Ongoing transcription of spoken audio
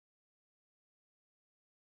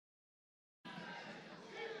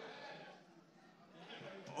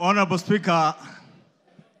Honorable Speaker,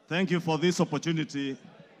 thank you for this opportunity.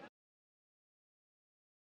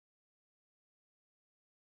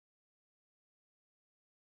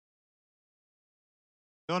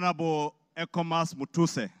 Honorable Ekomas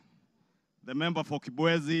Mutuse, the member for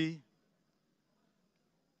Kibwezi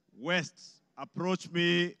West, approached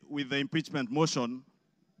me with the impeachment motion.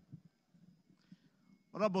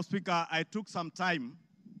 Honorable Speaker, I took some time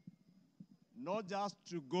not just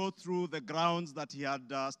to go through the grounds that he had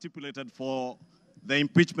stipulated for the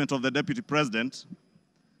impeachment of the Deputy President,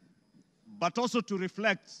 but also to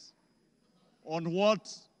reflect on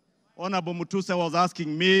what Honorable Mutuse was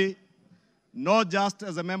asking me, not just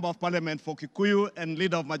as a member of parliament for Kikuyu and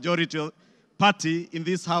leader of majority party in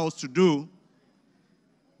this house to do,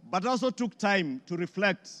 but also took time to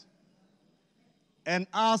reflect and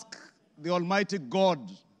ask the Almighty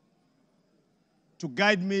God to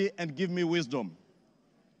guide me and give me wisdom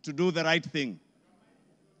to do the right thing.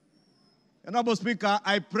 Honorable Speaker,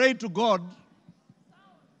 I pray to God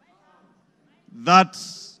that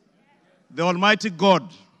the Almighty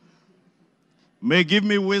God may give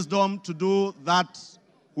me wisdom to do that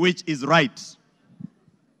which is right.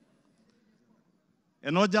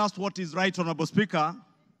 And not just what is right, Honorable Speaker,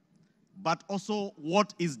 but also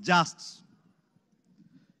what is just.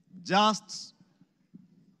 Just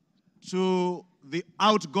to the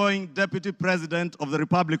outgoing Deputy President of the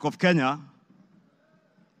Republic of Kenya,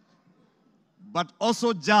 but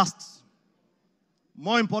also just,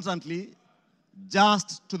 more importantly,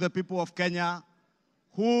 just to the people of Kenya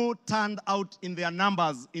who turned out in their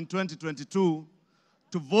numbers in 2022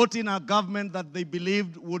 to vote in a government that they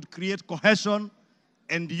believed would create cohesion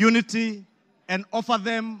and unity and offer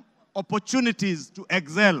them opportunities to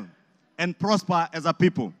excel and prosper as a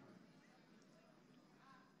people.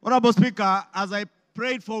 Honorable Speaker, as I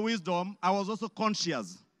prayed for wisdom, I was also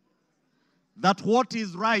conscious that what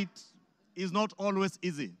is right is not always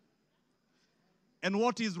easy. And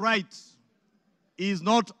what is right is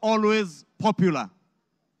not always popular.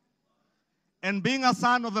 And being a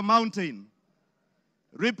son of the mountain,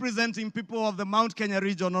 representing people of the Mount Kenya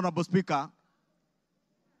region, Honorable Speaker,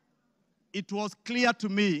 it was clear to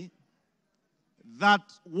me that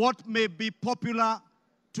what may be popular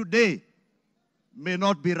today may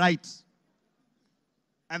not be right.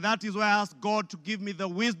 And that is why I asked God to give me the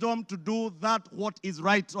wisdom to do that what is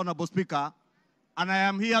right, Honorable Speaker. And I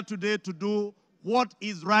am here today to do what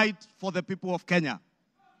is right for the people of Kenya.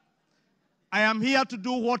 I am here to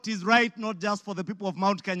do what is right, not just for the people of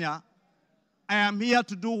Mount Kenya. I am here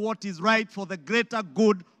to do what is right for the greater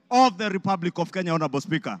good of the Republic of Kenya, Honorable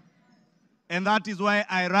Speaker. And that is why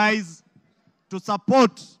I rise to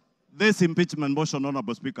support this impeachment motion,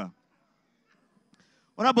 Honorable Speaker.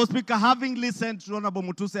 Honorable Speaker, having listened to Honorable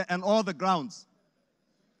Mutuse and all the grounds,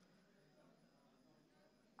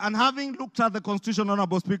 and having looked at the Constitution,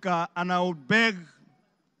 Honorable Speaker, and I would beg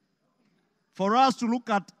for us to look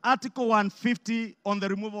at Article 150 on the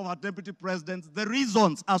removal of our Deputy President, the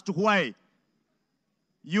reasons as to why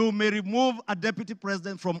you may remove a Deputy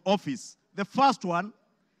President from office. The first one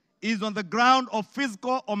is on the ground of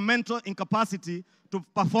physical or mental incapacity to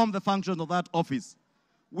perform the functions of that office.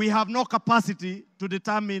 We have no capacity to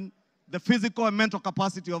determine the physical and mental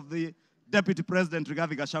capacity of the Deputy President,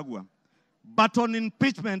 Riggy Gachagua. But on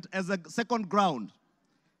impeachment as a second ground,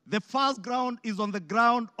 the first ground is on the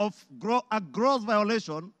ground of a gross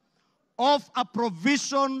violation of a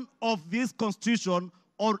provision of this Constitution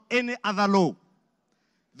or any other law.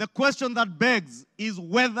 The question that begs is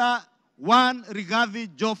whether one Riggy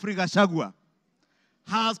Gachagua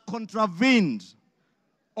has contravened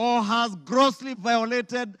or has grossly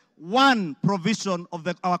violated one provision of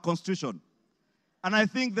our Constitution. And I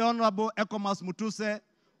think the Honorable Ekomas Mutuse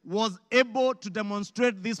was able to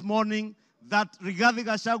demonstrate this morning that Riggy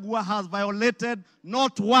Gachagua has violated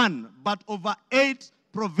not one, but over 8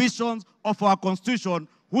 provisions of our Constitution,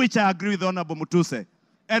 which I agree with the Honorable Mutuse.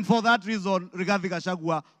 And for that reason, Riggy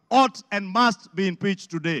Gachagua ought and must be impeached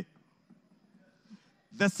today.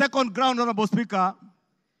 The second ground, Honorable Speaker,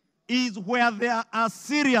 is where there are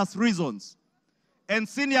serious reasons. And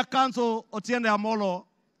Senior Counsel Otiende Amolo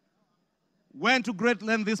went to great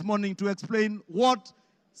length this morning to explain what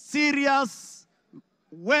serious,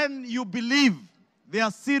 when you believe there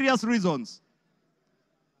are serious reasons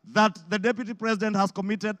that the Deputy President has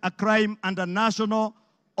committed a crime under national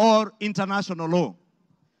or international law.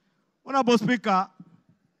 Honorable Speaker,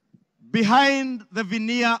 behind the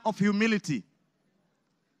veneer of humility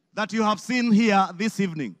that you have seen here this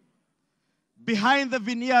evening, behind the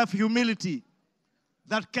veneer of humility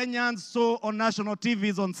that Kenyans saw on national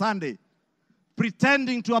TVs on Sunday,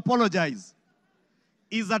 pretending to apologize,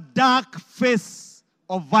 is a dark face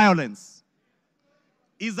of violence.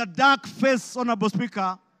 Is a dark face, Honorable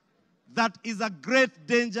Speaker, that is a great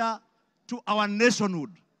danger to our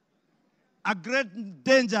nationhood, a great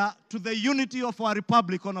danger to the unity of our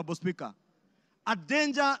republic, Honorable Speaker, a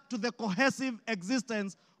danger to the cohesive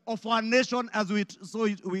existence of our nation as we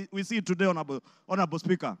see it today, Honorable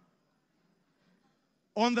Speaker.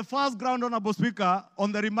 On the first ground, Honorable Speaker,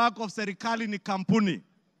 on the remark of serikali ni kampuni,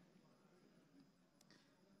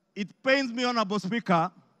 it pains me, Honorable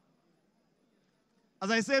Speaker, as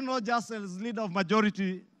I say, not just as leader of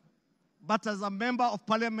majority, but as a member of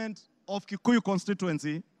parliament of Kikuyu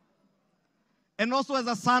constituency, and also as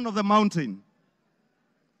a son of the mountain,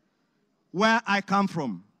 where I come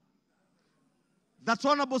from. That,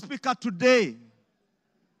 Honorable Speaker, today,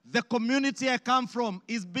 the community I come from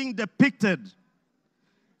is being depicted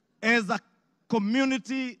as a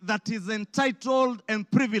community that is entitled and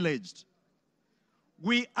privileged.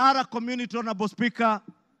 We are a community, Honorable Speaker,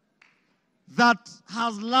 that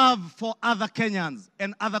has love for other Kenyans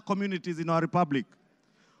and other communities in our republic.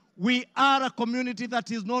 We are a community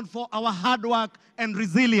that is known for our hard work and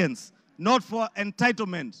resilience, not for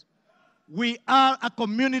entitlement. We are a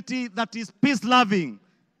community that is peace-loving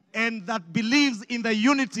and that believes in the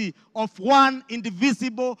unity of one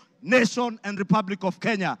indivisible nation and Republic of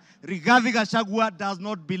Kenya. Riggy Gachagua does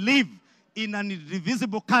not believe in an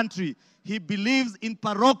indivisible country. He believes in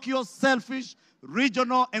parochial, selfish,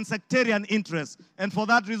 regional and sectarian interests. And for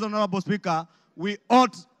that reason, Honorable Speaker, we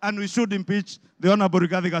ought and we should impeach the Honorable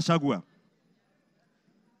Riggy Gachagua.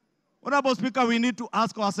 Honorable Speaker, we need to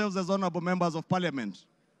ask ourselves as honorable members of parliament,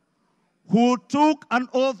 who took an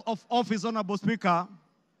oath of office, Honorable Speaker,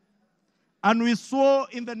 and we swore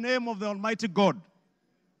in the name of the Almighty God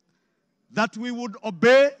that we would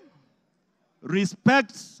obey,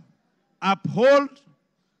 respect, uphold,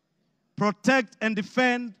 protect, and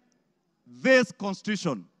defend this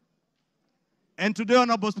Constitution. And today,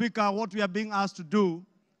 Honorable Speaker, what we are being asked to do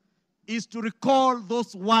is to recall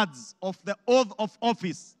those words of the oath of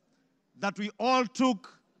office that we all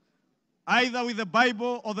took either with the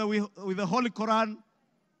Bible or with the Holy Quran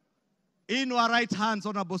in our right hands,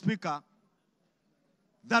 Honorable Speaker,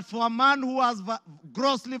 that for a man who has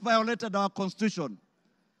grossly violated our Constitution,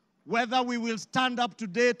 whether we will stand up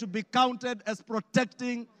today to be counted as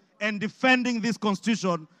protecting and defending this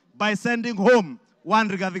Constitution by sending home one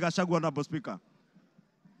Riggy Gachagua, Honorable Speaker.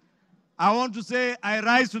 I want to say I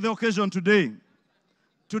rise to the occasion today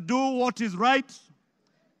to do what is right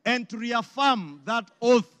and to reaffirm that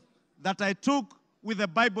oath that I took with the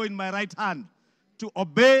Bible in my right hand, to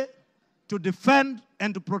obey, to defend,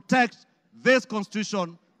 and to protect this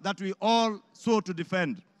Constitution that we all swore to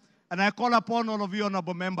defend. And I call upon all of you,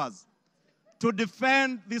 honorable members, to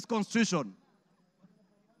defend this Constitution.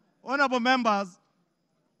 Honorable members,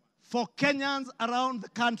 for Kenyans around the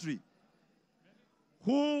country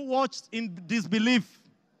who watched in disbelief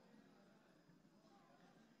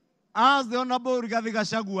as the Honorable Riggy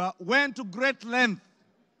Gachagua went to great length,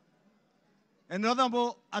 and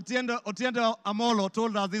Honorable Otiende Amolo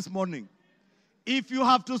told us this morning, if you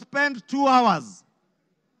have to spend 2 hours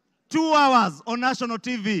on national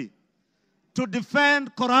TV to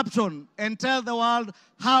defend corruption and tell the world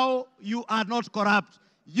how you are not corrupt,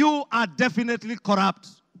 you are definitely corrupt.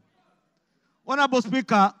 Honorable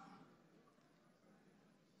Speaker,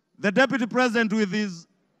 the Deputy President with his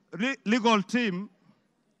legal team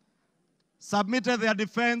submitted their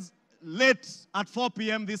defense late at 4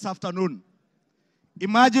 p.m. this afternoon,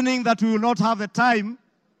 imagining that we will not have the time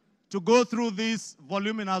to go through this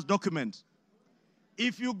voluminous document.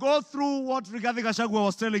 If you go through what Riggy Gachagua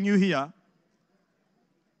was telling you here,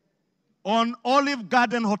 on Olive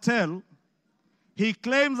Garden Hotel, he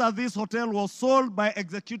claims that this hotel was sold by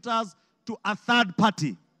executors to a third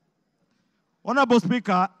party. Honorable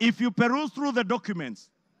Speaker, if you peruse through the documents,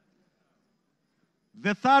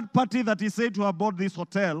 the third party that is said to have bought this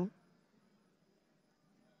hotel,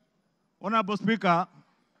 Honorable Speaker,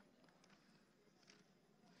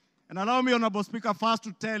 and allow me, Honorable Speaker, first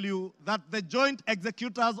to tell you that the joint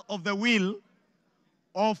executors of the will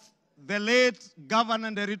of the late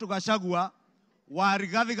Governor Nderitu Gachagua were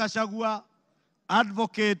Riggy Gachagua,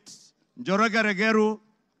 Advocate Njoroge Regeru,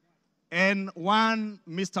 and one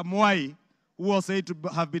Mr. Mwai, who was said to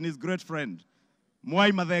have been his great friend,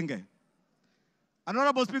 Mwai Madhenge. And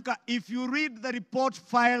Honorable Speaker, if you read the report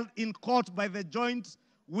filed in court by the joint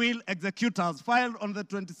will executors, filed on the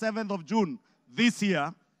 27th of June this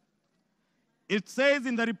year, it says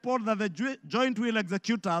in the report that the joint will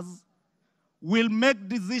executors will make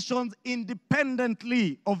decisions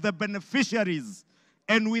independently of the beneficiaries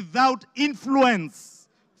and without influence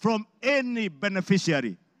from any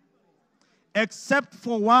beneficiary. except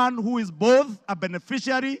for one who is both a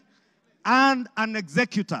beneficiary and an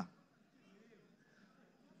executor.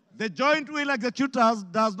 The joint will executors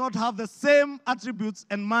does not have the same attributes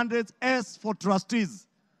and mandates as for trustees,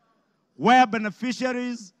 where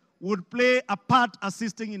beneficiaries would play a part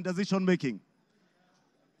assisting in decision making.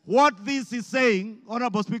 What this is saying,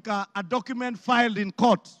 Honorable Speaker, a document filed in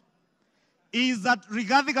court, is that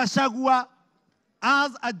Riggy Gachagua,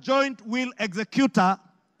 as a joint will executor,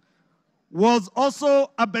 was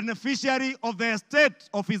also a beneficiary of the estate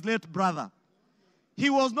of his late brother. He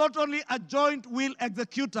was not only a joint will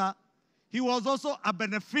executor, he was also a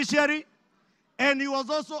beneficiary, and he was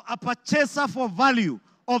also a purchaser for value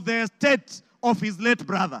of the estate of his late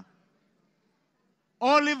brother.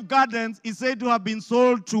 Olive Gardens is said to have been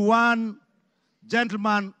sold to one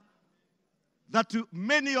gentleman that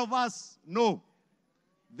many of us know,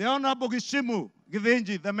 the Honorable Gishimu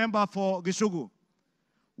Githinji, the member for Gishugu,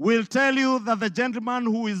 will tell you that the gentleman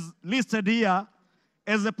who is listed here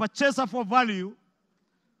as a purchaser for value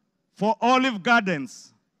for Olive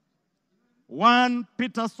Gardens, one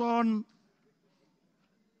Peterson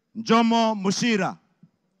Jomo Mushira,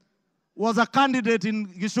 was a candidate in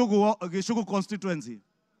Gishugu constituency.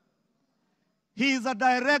 He is a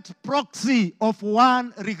direct proxy of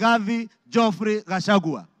one Riggy Geoffrey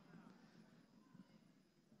Gachagua.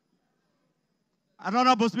 And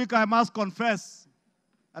Honorable Speaker, I must confess,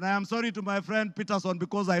 and I am sorry to my friend Peterson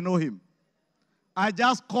because I know him. I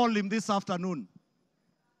just called him this afternoon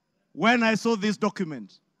when I saw this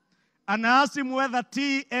document. And I asked him whether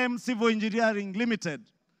TM Civil Engineering Limited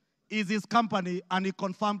is his company, and he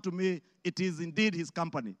confirmed to me it is indeed his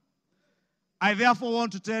company. I therefore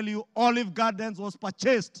want to tell you Olive Gardens was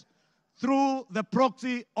purchased through the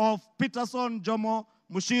proxy of Peterson Jomo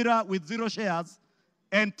Mushira with 0 shares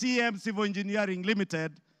and TM Civil Engineering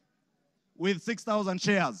Limited with 6,000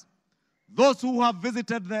 shares. Those who have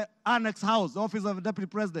visited the Annex House, the office of the Deputy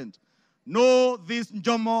President, know this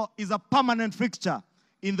Jomo is a permanent fixture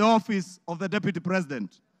in the office of the Deputy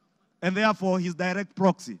President, and therefore his direct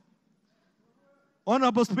proxy.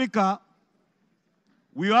 Honorable Speaker,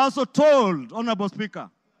 we are also told, Honorable Speaker,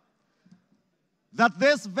 that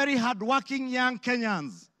these very hardworking young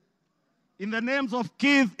Kenyans, in the names of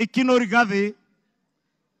Keith Ikino Riggy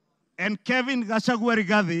and Kevin Gachagua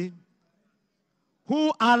Riggy,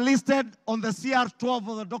 who are listed on the CR12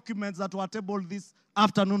 of the documents that were tabled this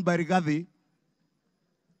afternoon by Riggy,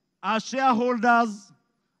 are shareholders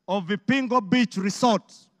of Vipingo Beach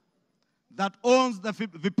Resort that owns the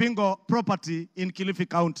Vipingo property in Kilifi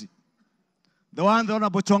County, the one the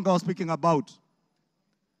Honorable Chonga was speaking about.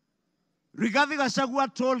 Riggy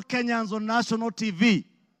Gachagua told Kenyans on national TV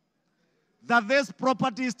that this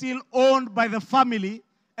property is still owned by the family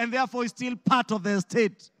and therefore is still part of the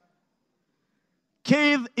estate.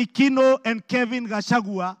 Keith Ikino and Kevin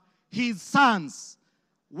Gachagua, his sons,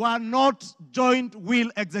 were not joint will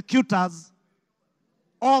executors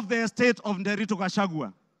of the estate of Nderitu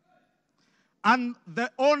Gachagua. And the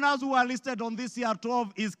owners who are listed on this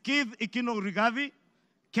CR12 is Keith Ikino Riggy,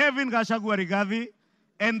 Kevin Gachagua Riggy,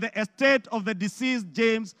 and the estate of the deceased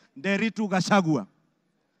James Nderitu Gachagua.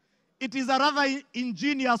 It is a rather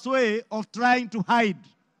ingenious way of trying to hide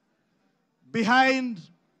behind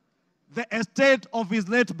the estate of his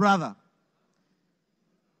late brother.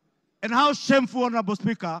 And how shameful, Honorable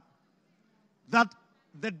Speaker, that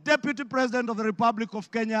the Deputy President of the Republic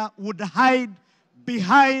of Kenya would hide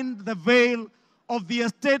behind the veil of the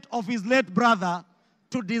estate of his late brother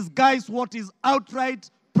to disguise what is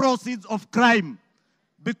outright proceeds of crime,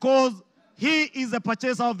 because he is a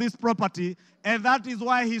purchaser of this property, and that is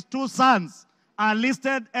why his 2 sons are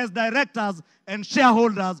listed as directors and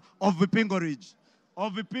shareholders of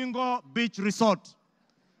Vipingo Beach Resort.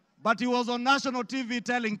 But he was on national TV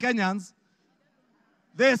telling Kenyans,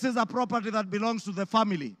 this is a property that belongs to the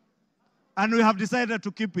family, and we have decided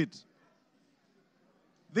to keep it.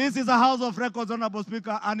 This is a House of Records, Honorable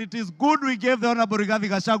Speaker, and it is good we gave the Honorable Riggy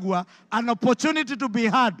Gachagua an opportunity to be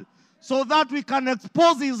heard so that we can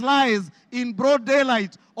expose his lies in broad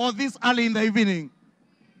daylight or this early in the evening.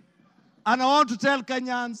 And I want to tell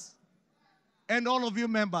Kenyans and all of you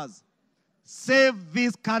members, save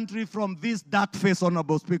this country from this dark face,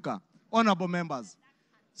 Honorable Speaker, honorable members.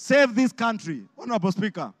 Save this country, Honorable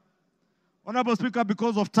Speaker. Honorable Speaker,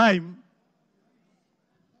 because of time,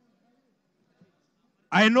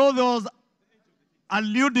 I know there was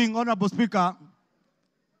alluding, Honorable Speaker,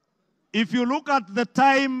 if you look at the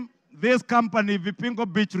time this company,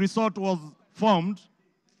 Vipingo Beach Resort, was formed,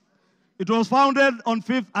 it was founded on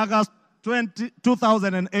 5th August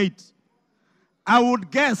 2008. I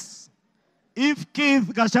would guess if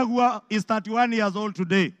Keith Gachagua is 31 years old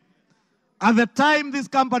today, At the time this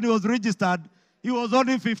company was registered, he was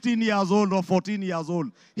only 15 years old or 14 years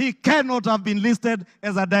old. He cannot have been listed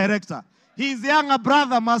as a director. His younger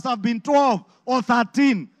brother must have been 12 or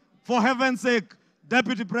 13. For heaven's sake,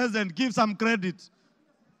 Deputy President, give some credit.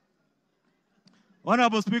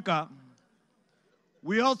 Honorable Speaker,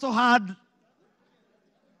 we also had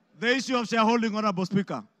the issue of shareholding, Honorable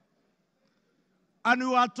Speaker. And we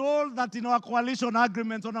were told that in our coalition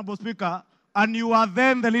agreements, Honorable Speaker, and you are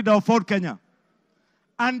then the leader of Ford Kenya,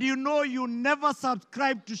 and you know you never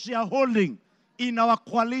subscribed to shareholding in our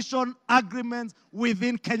coalition agreements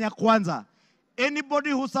within Kenya Kwanza. Anybody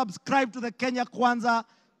who subscribed to the Kenya Kwanza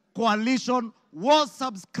coalition was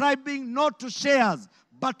subscribing not to shares,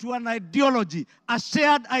 but to an ideology, a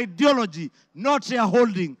shared ideology, not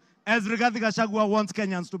shareholding, as Rigathi Gachagua wants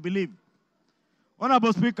Kenyans to believe.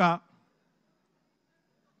 Honorable Speaker,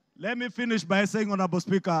 let me finish by saying, Honorable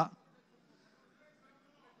Speaker,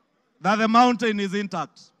 that the mountain is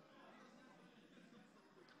intact.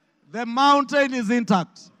 The mountain is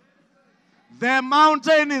intact. The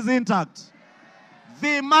mountain is intact.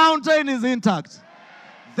 The mountain is intact.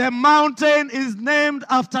 The mountain is named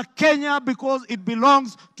after Kenya because it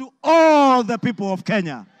belongs to all the people of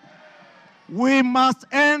Kenya. We must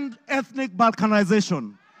end ethnic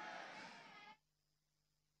balkanization.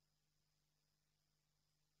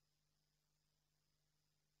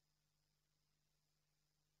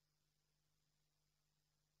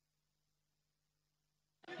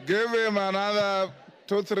 Give him another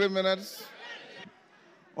 2-3 minutes.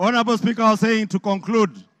 Honorable Speaker, I was saying to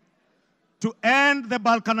conclude, to end the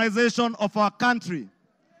balkanization of our country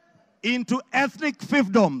into ethnic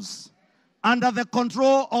fiefdoms under the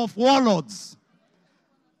control of warlords,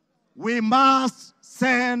 we must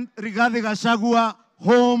send Rigathi Gachagua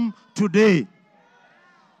home today.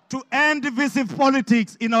 To end divisive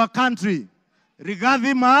politics in our country,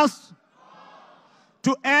 Rigathi must.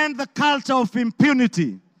 To end the culture of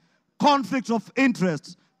impunity, conflict of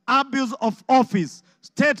interest, abuse of office,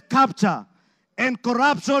 state capture, and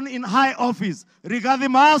corruption in high office, Rigathi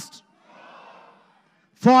must.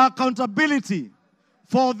 For accountability,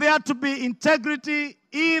 for there to be integrity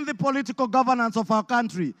in the political governance of our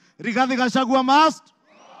country, Rigathi Gachagua must.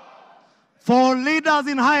 For leaders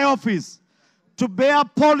in high office to bear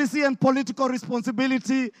policy and political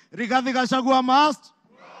responsibility, Rigathi Gachagua must.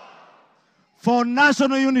 For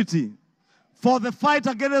national unity, for the fight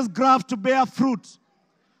against graft to bear fruit,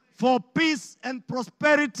 for peace and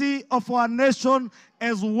prosperity of our nation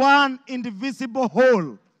as one indivisible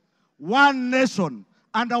whole, one nation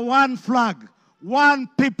under one flag, one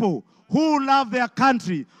people who love their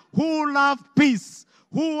country, who love peace,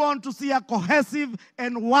 who want to see a cohesive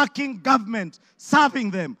and working government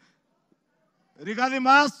serving them. Rigathi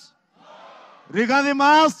must? Rigathi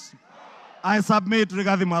must? I submit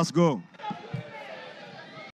Rigathi must go.